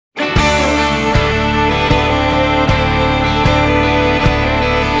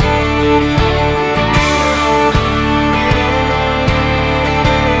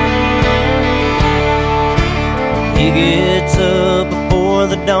gets up before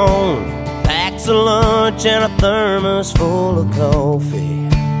the dawn, packs a lunch and a thermos full of coffee.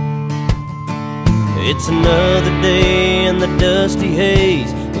 It's another day in the dusty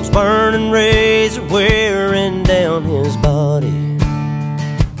haze. Those burning rays are wearing down his body.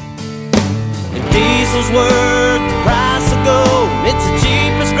 If diesel's worth the price of gold, it's the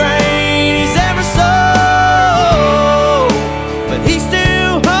cheapest grain he's ever sold, but he's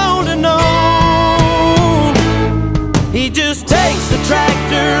still holding on. He just takes the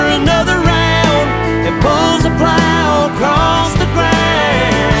tractor another round and pulls the plow across the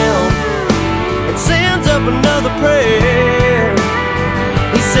ground and sends up another prayer.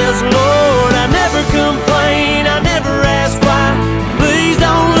 He says, Lord, I never complain, I never ask why. Please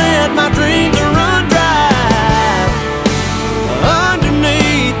don't let my dreams run dry.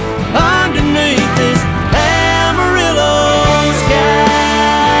 Underneath this Amarillo sky.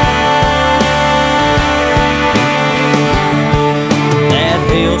 That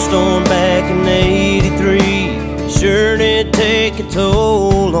hailstorm back in '83 sure did take a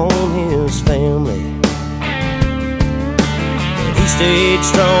toll on his family. He stayed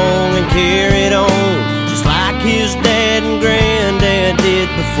strong and carried on, just like his dad and granddad did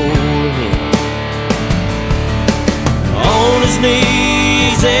before him. On his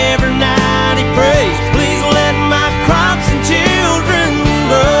knees every night he prays, please let my crops and children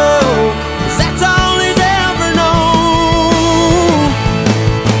grow, 'cause that's all he's ever known.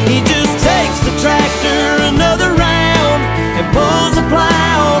 He just takes the tractor another round and pulls the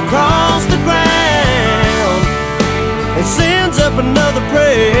plow across the ground and sends up another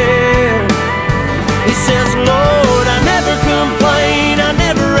prayer. He says, Lord, I never complain, I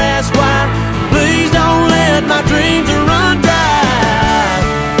never ask why. Please don't let my dreams run dry.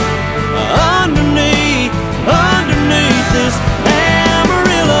 Underneath this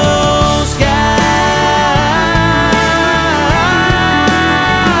Amarillo sky.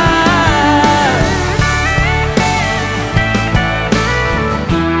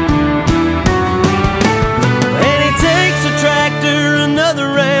 And he takes the tractor another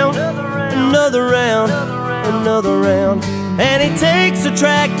round, another round, another round. And he takes the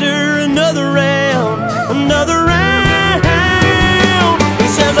tractor another round, another round. He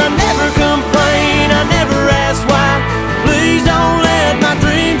says, I never complain, I never ask why. Please don't let my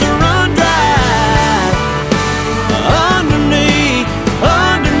dreams run dry. Underneath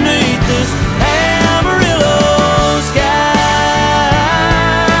this Amarillo sky.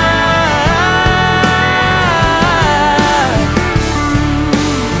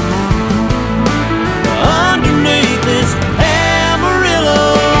 Underneath this Amarillo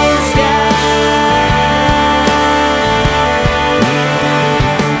sky.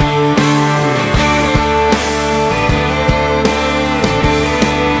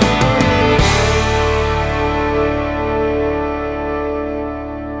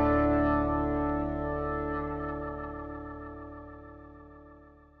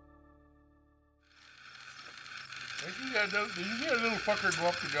 Did you get a little fucker go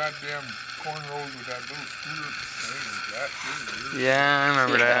up the goddamn corn road with that little scooter thing and that? Yeah, I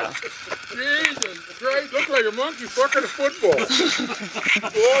remember that. Jesus Christ, looked like a monkey fucking a football.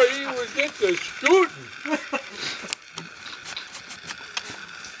 Boy, he would get the scooting.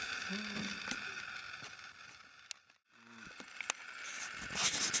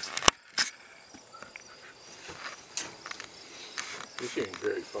 This ain't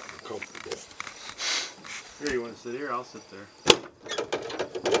very fucking comfortable. Here, you want to sit here? I'll sit there.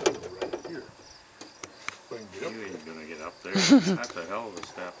 Right here. If I can get up You there. ain't gonna get up there. That's a hell of a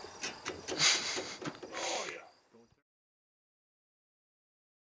step.